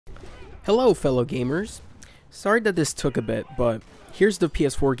Hello fellow gamers. Sorry that this took a bit, but here's the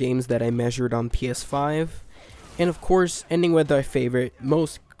PS4 games that I measured on PS5, and of course ending with my favorite,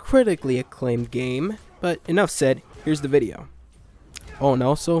 most critically acclaimed game. But enough said, here's the video. Oh, and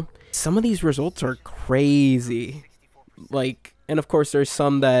also, some of these results are crazy. And of course there's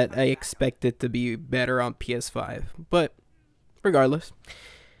some that I expected to be better on PS5, but regardless.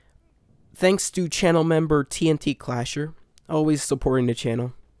 Thanks to channel member TNT Clasher, always supporting the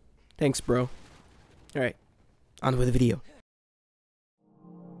channel. Thanks, bro. Alright, on with the video.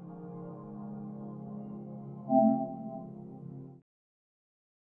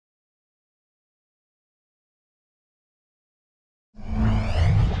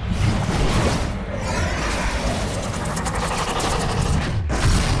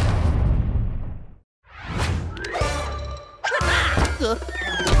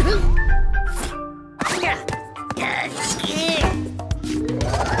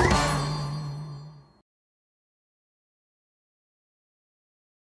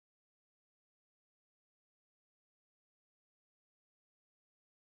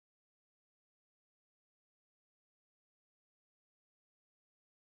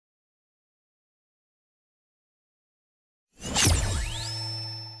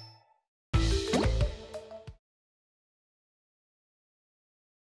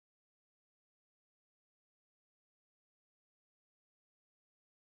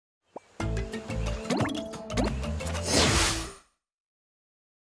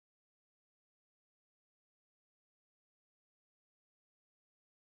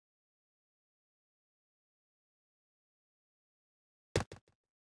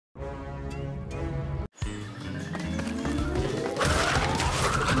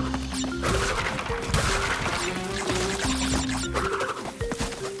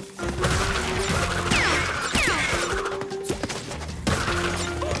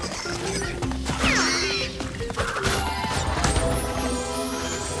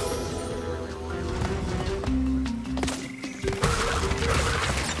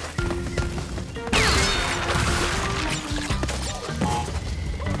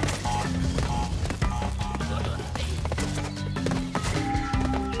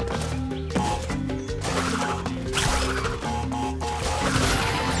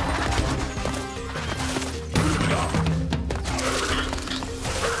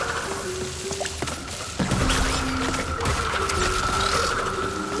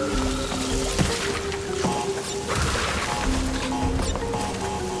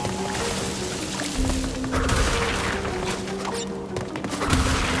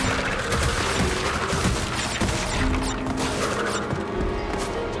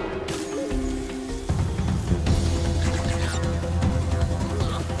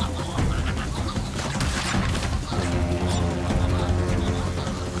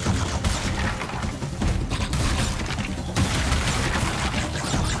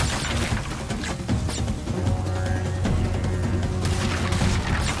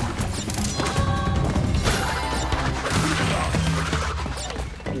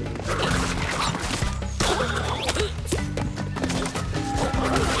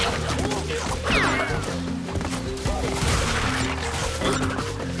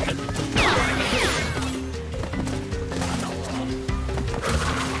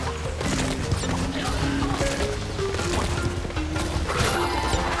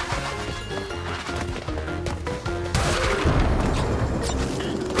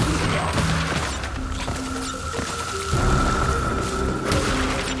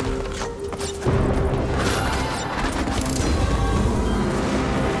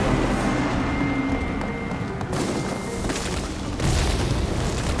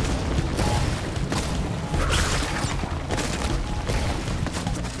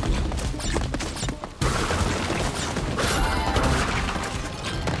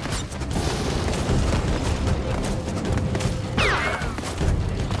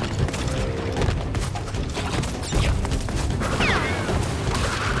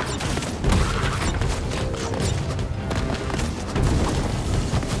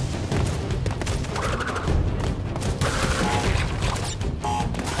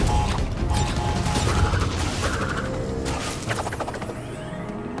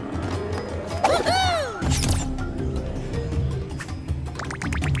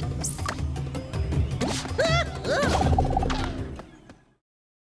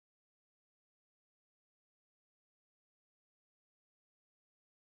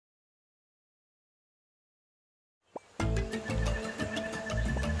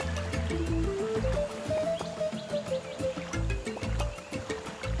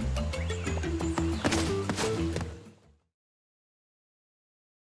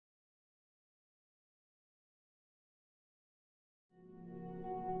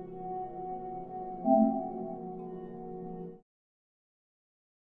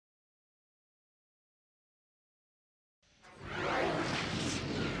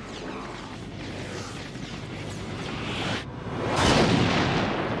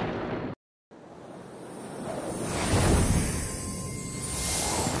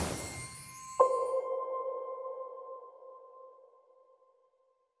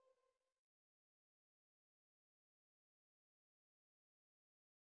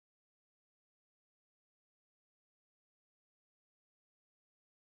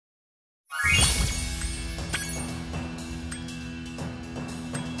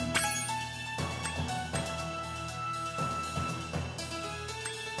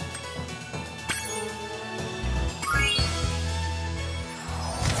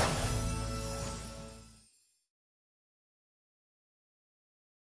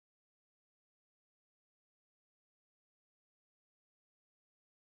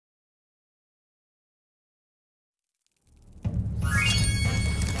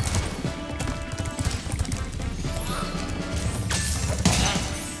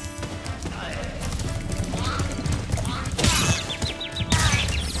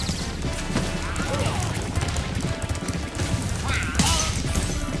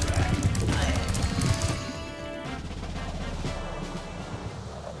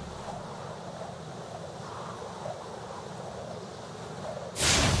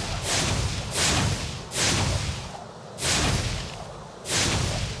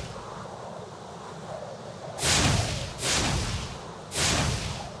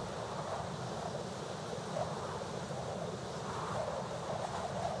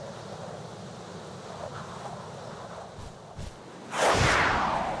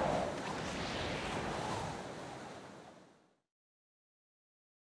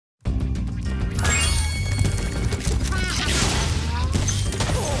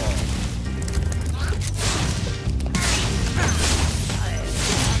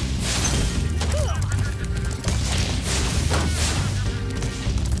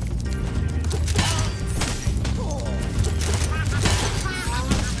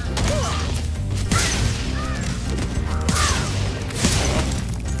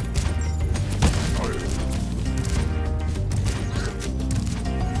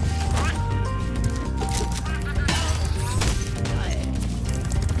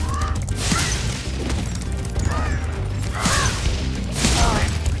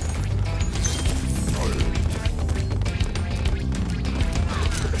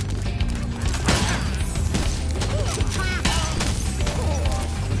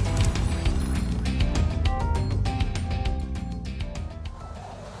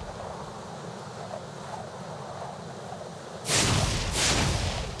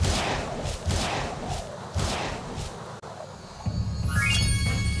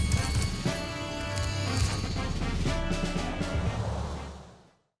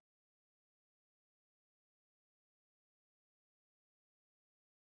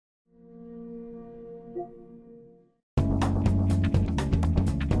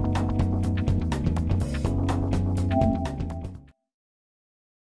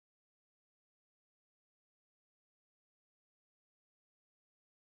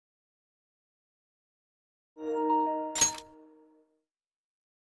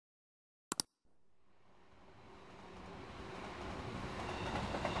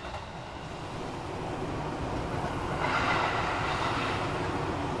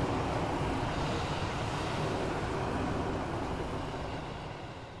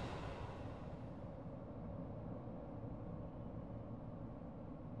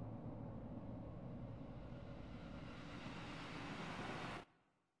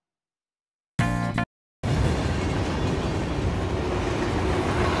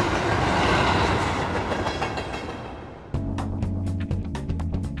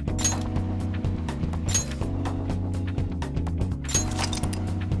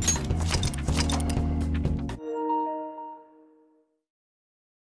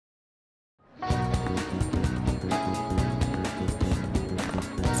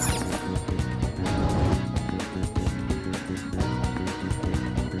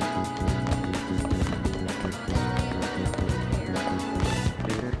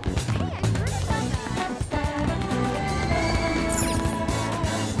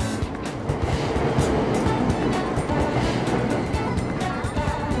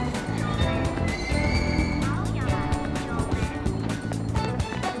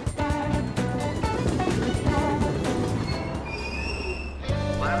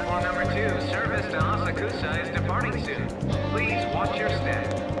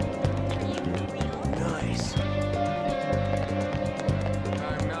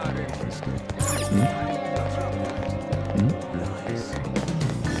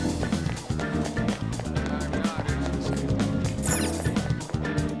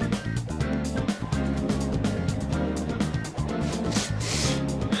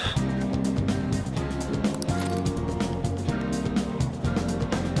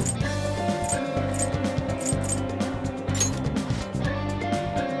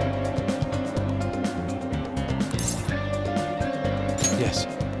 Yes.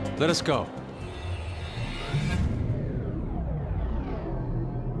 Let us go.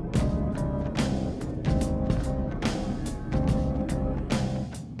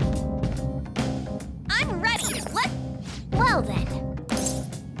 I'm ready. Well then.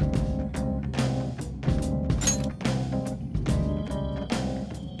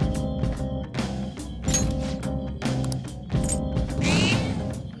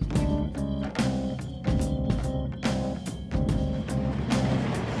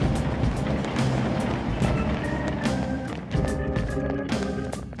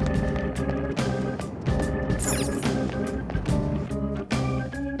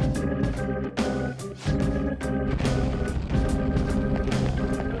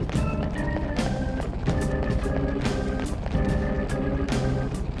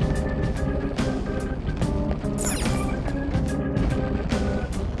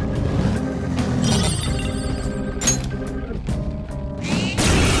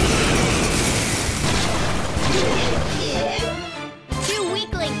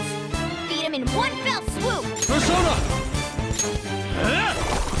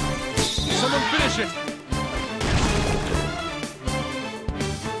 Someone finish it!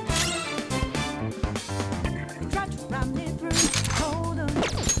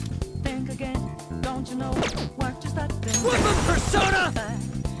 Weapon Persona!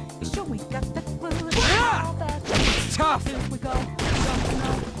 Tough! Get ready!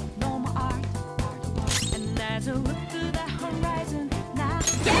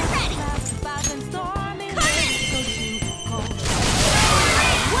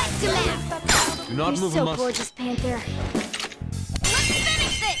 Do not You're move so a muscle. gorgeous, Panther. Let's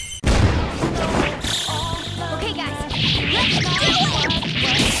finish this! Okay, guys, let's do it!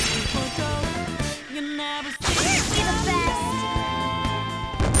 You're the best!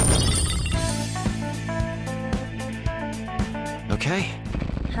 Okay.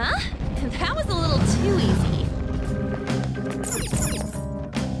 Huh? That was a little too easy.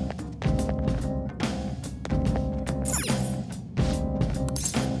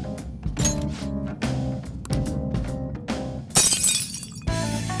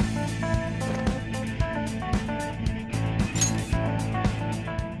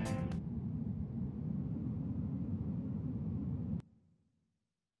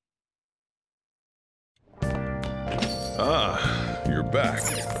 Ah, you're back.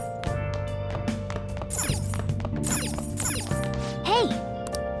 Hey!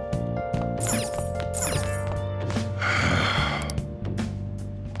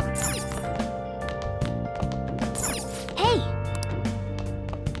 Hey!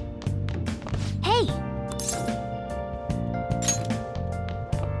 Hey!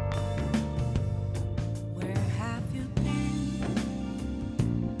 Where have you been?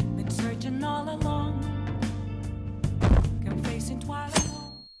 Been searching all along. Facing twilight.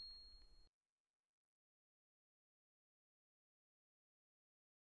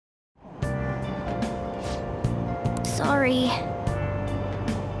 Sorry.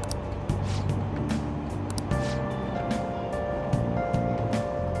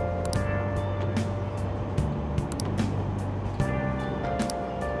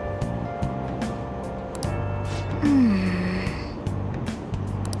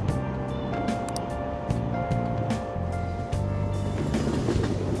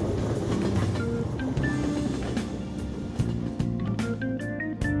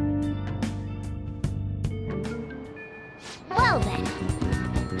 Well then.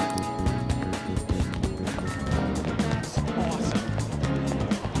 That's awesome.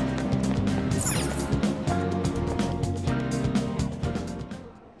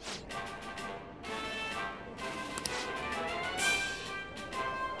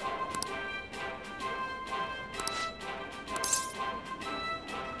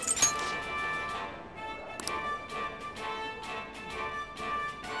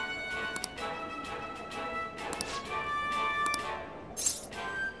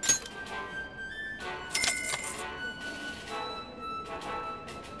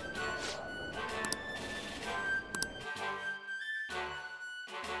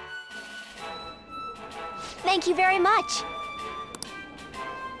 Thank you very much.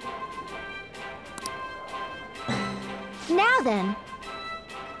 Now then.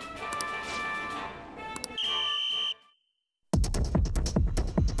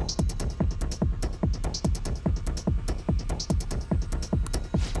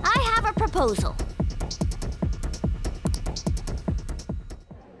 I have a proposal.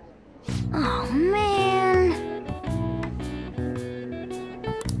 Oh, man.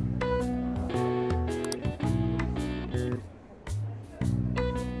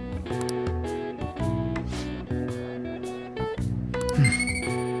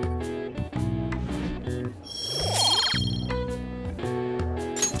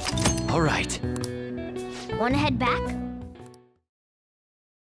 Wanna head back?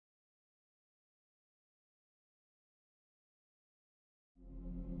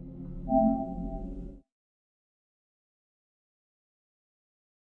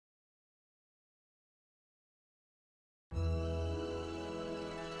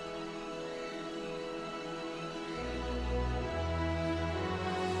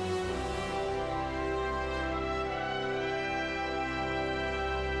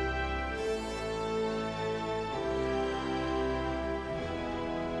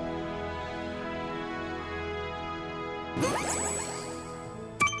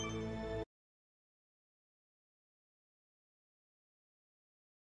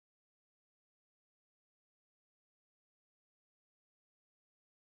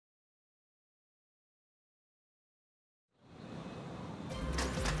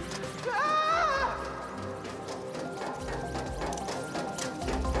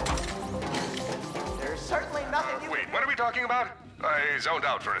 There's certainly nothing you... Wait, what are we talking about? I zoned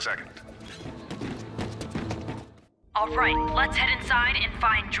out for a second. All right, let's head inside and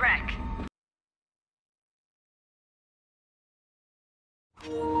find Drek.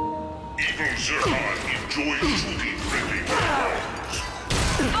 Evil Zircon enjoys shooting friendly weapons.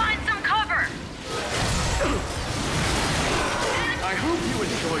 Find some cover! I hope you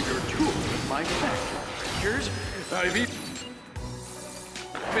enjoy your tour with my factories. I've even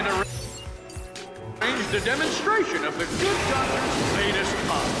arranged a demonstration of the good doctor's latest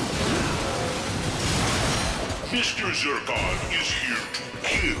pop. Mr. Zircon is here to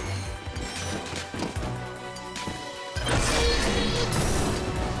kill.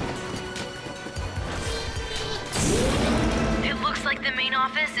 It looks like the main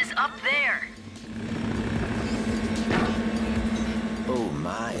office is up there. Oh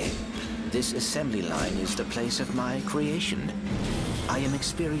my. This assembly line is the place of my creation. I am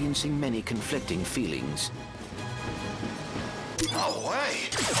experiencing many conflicting feelings. No way!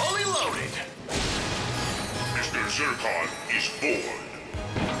 Fully loaded! Mr. Zircon is born.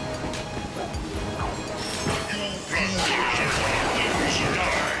 You plus Zircon equals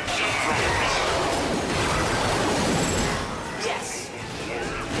Zircon. Yes!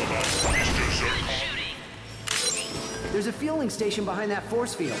 Mr. Zircon. There's a fueling station behind that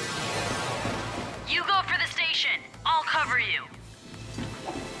force field. You go for the station. I'll cover you.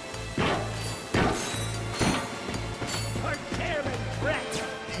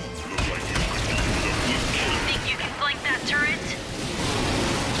 Think you can flank that turret?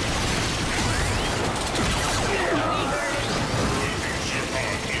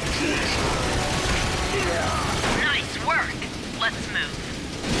 Nice work. Let's move.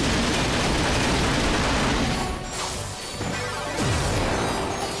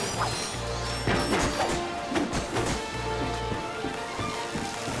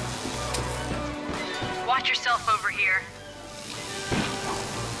 Watch yourself over here.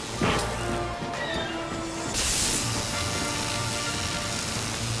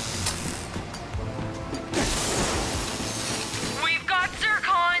 We've got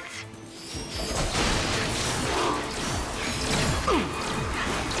zircons!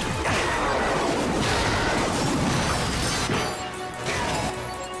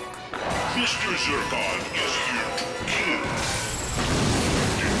 Mr. Zircon is here to kill.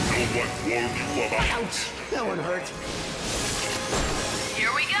 Did no one warn you about... Ouch! That one hurt.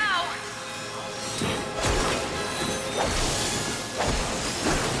 Here we go!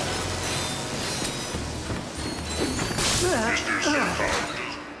 Mr. Zircon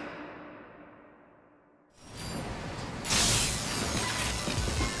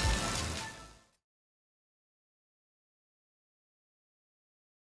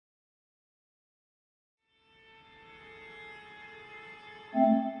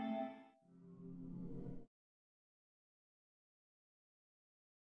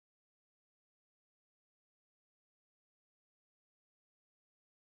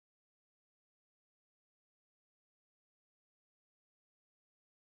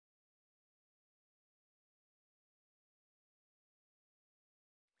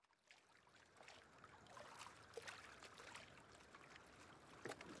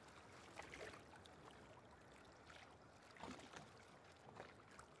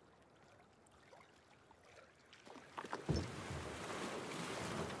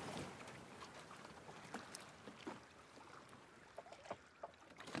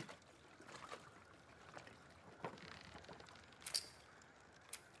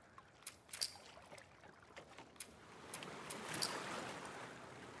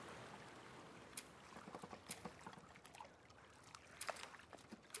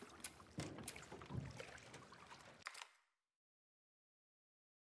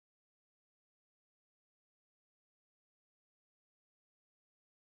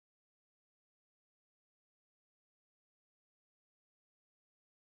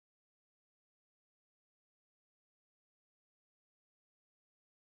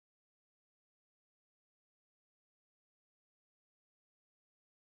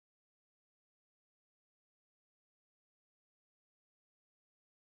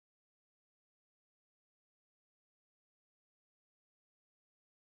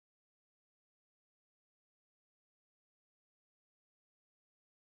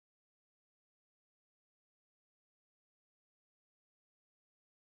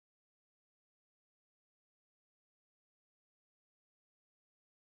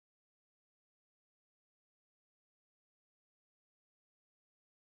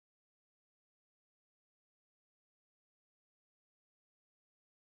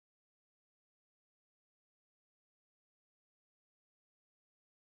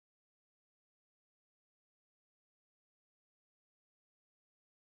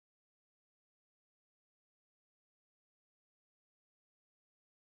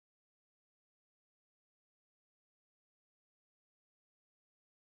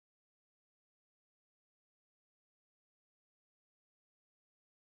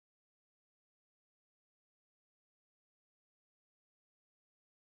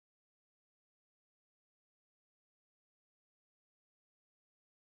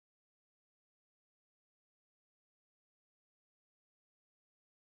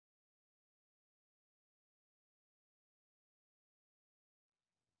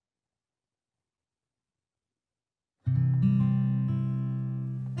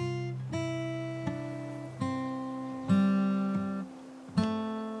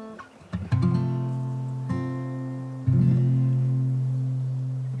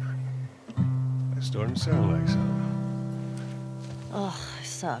starting to sound like something. Ugh, I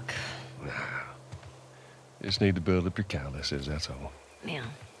suck. Nah. Just need to build up your calluses, that's all. Yeah.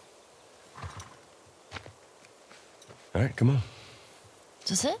 All right, come on. Is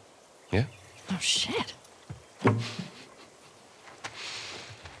this it? Yeah? Oh, shit.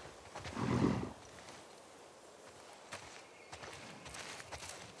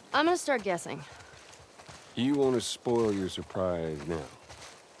 I'm gonna start guessing. You want to spoil your surprise now?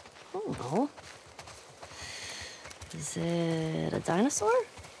 Oh, no. Is it a dinosaur?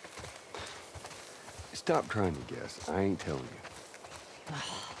 Stop trying to guess. I ain't telling you.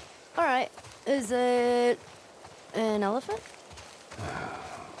 All right. Is it an elephant?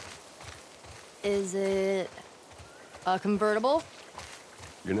 Is it a convertible?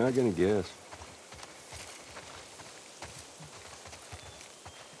 You're not gonna guess.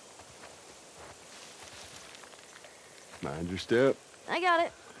 Mind your step. I got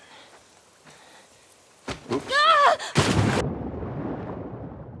it. Oops. Ah!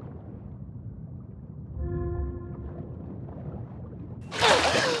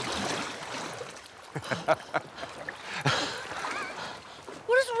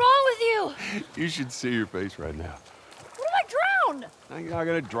 What is wrong with you? You should see your face right now. What if I drown? You're not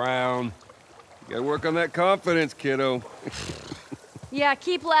gonna drown. You gotta work on that confidence, kiddo. Yeah,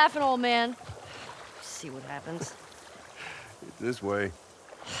 keep laughing, old man. See what happens. It's this way.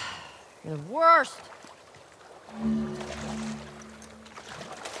 You're the worst.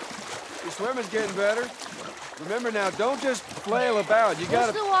 Your swimming's getting better. Remember now, don't just flail about. You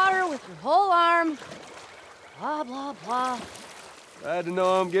gotta... Push the water with your whole arm. Blah, blah, blah. Glad to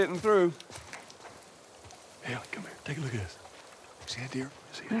know I'm getting through. Haley, come here. Take a look at this. See that deer?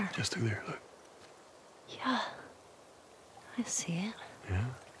 See it? Where? Just through there. Look. Yeah. I see it. Yeah?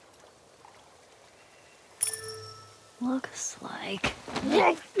 Looks like...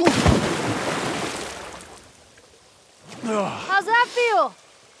 How's that feel?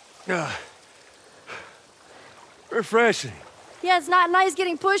 Refreshing. Yeah, it's not nice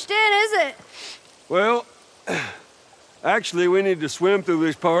getting pushed in, is it? Well, actually, we need to swim through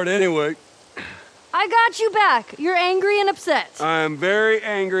this part anyway. I got you back. You're angry and upset. I'm very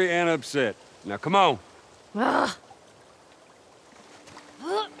angry and upset. Now, come on. Ugh.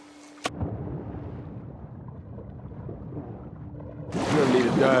 You're gonna need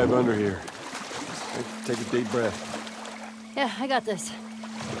a dive under here. Take a deep breath. Yeah, I got this.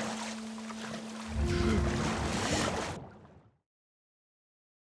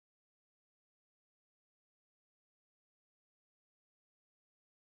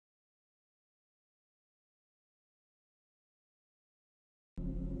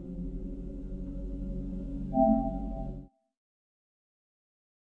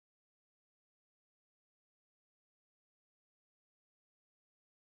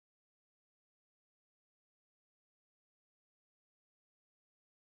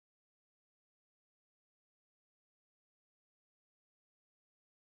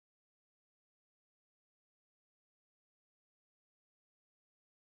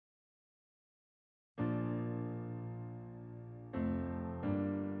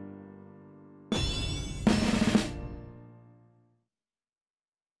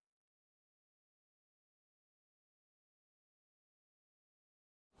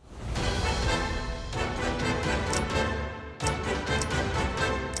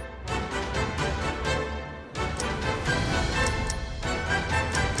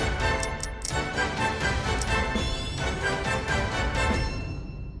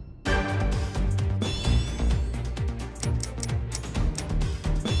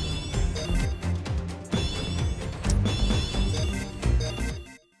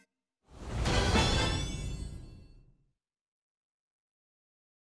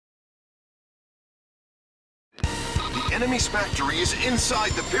 The enemy's factory is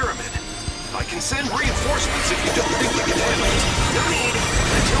inside the pyramid. I can send reinforcements if you don't think you can handle it. No need.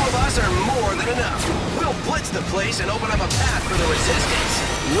 The two of us are more than enough. We'll blitz the place and open up a path for the resistance.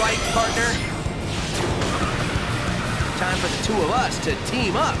 Right, partner? Time for the two of us to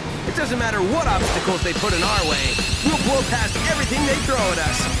team up. It doesn't matter what obstacles they put in our way. We'll blow past everything they throw at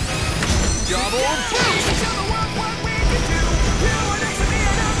us. Double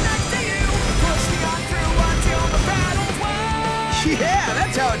Yeah,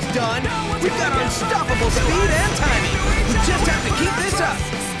 that's how it's done. We've got unstoppable speed and timing. We just have to keep this up.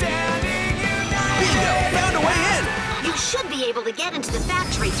 Bingo, found a way in. You should be able to get into the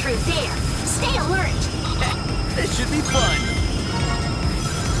factory through there. Stay alert. This should be fun.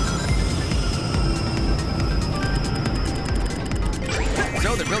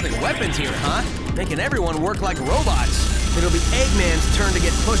 So they're building weapons here, huh? Making everyone work like robots. It'll be Eggman's turn to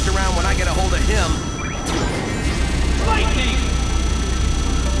get pushed around when I get a hold of him. Lightning!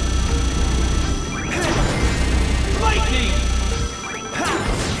 Lightning!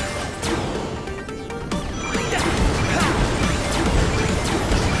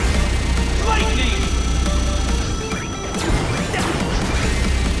 Lightning!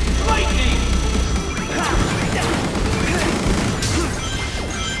 Lightning!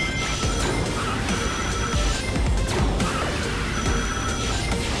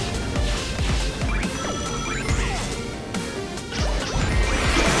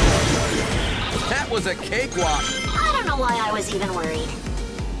 That was a cakewalk. I don't know why I was even worried.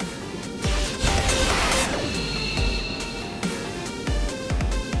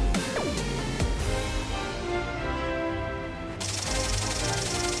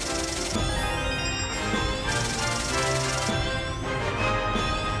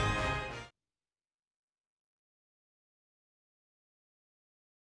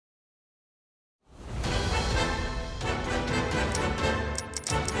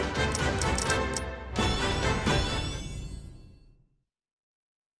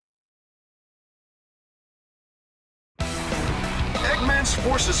 Eggman's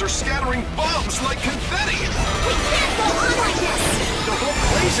forces are scattering bombs like confetti! We can't go on like this! The whole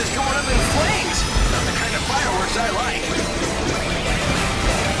place is going up in flames! Not the kind of fireworks I like.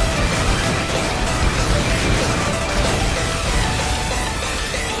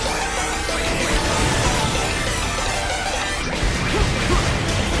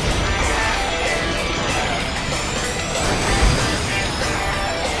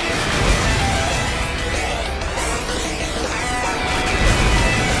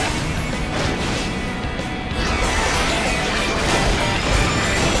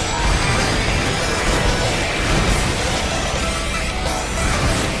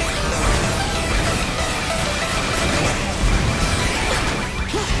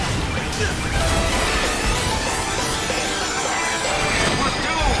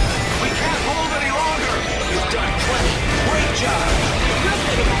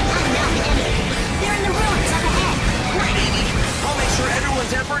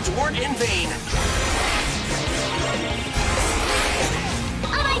 Efforts weren't in vain.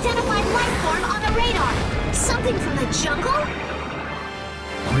 Unidentified life form on the radar. Something from the jungle?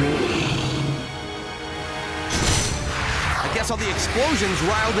 I guess all the explosions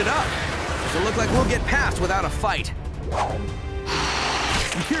riled it up. Doesn't look like we'll get past without a fight.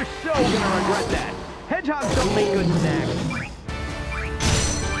 You're so gonna regret that. Hedgehogs don't make good snacks.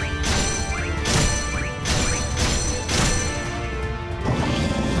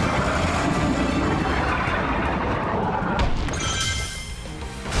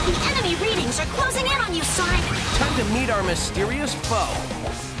 Are closing in on you, Sonic! Time to meet our mysterious foe.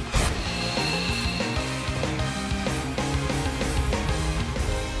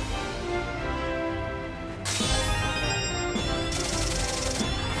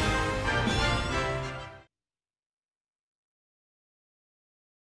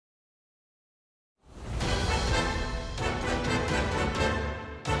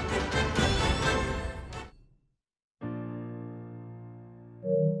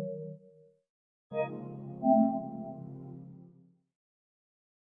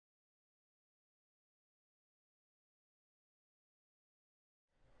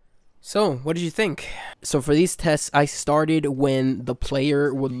 So, what did you think? So for these tests, I started when the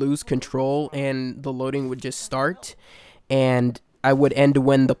player would lose control and the loading would just start, and I would end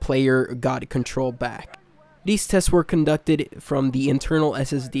when the player got control back. These tests were conducted from the internal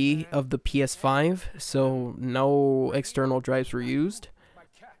SSD of the PS5, so no external drives were used.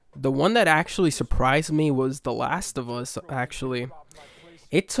 The one that actually surprised me was The Last of Us, actually.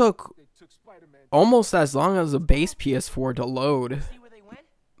 It took almost as long as a base PS4 to load.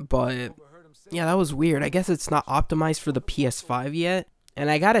 But yeah, that was weird. I guess it's not optimized for the PS5 yet.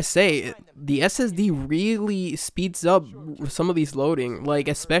 And I gotta say, the SSD really speeds up some of these loading. Like,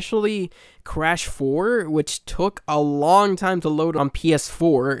 especially Crash 4, which took a long time to load on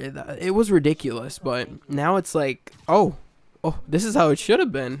PS4. It was ridiculous, but now it's like, oh, this is how it should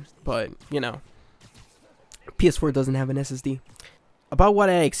have been. But, you know, PS4 doesn't have an SSD. About what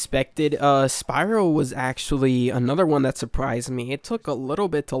I expected, Spryo was actually another one that surprised me. It took a little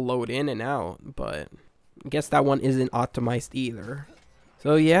bit to load in and out, but I guess that one isn't optimized either.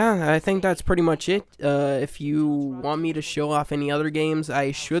 So yeah, I think that's pretty much it. If you want me to show off any other games,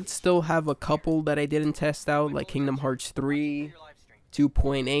 I should still have a couple that I didn't test out, like Kingdom Hearts 3,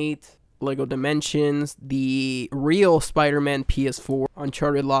 2.8, Lego Dimensions, the real Spider-Man PS4,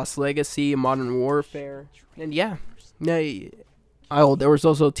 Uncharted Lost Legacy, Modern Warfare, and yeah. Oh, there was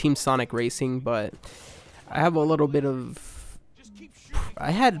also Team Sonic Racing, but I have a little bit of...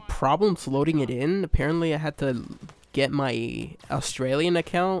 I had problems loading it in. Apparently I had to get my Australian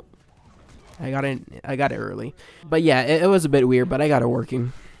account. I got it early. But yeah, it was a bit weird, but I got it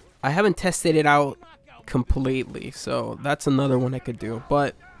working. I haven't tested it out completely, so that's another one I could do.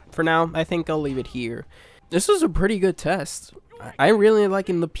 But for now, I think I'll leave it here. This was a pretty good test. I'm really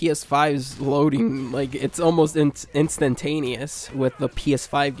liking the PS5's loading. Like, it's almost instantaneous with the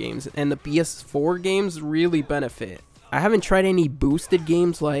PS5 games, and the PS4 games really benefit. I haven't tried any boosted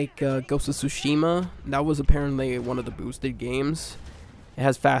games like Ghost of Tsushima. That was apparently one of the boosted games. It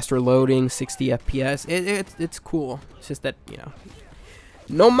has faster loading, 60 FPS. It's cool. It's just that, you know,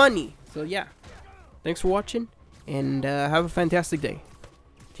 no money. So yeah, thanks for watching, and have a fantastic day.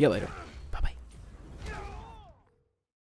 See you later.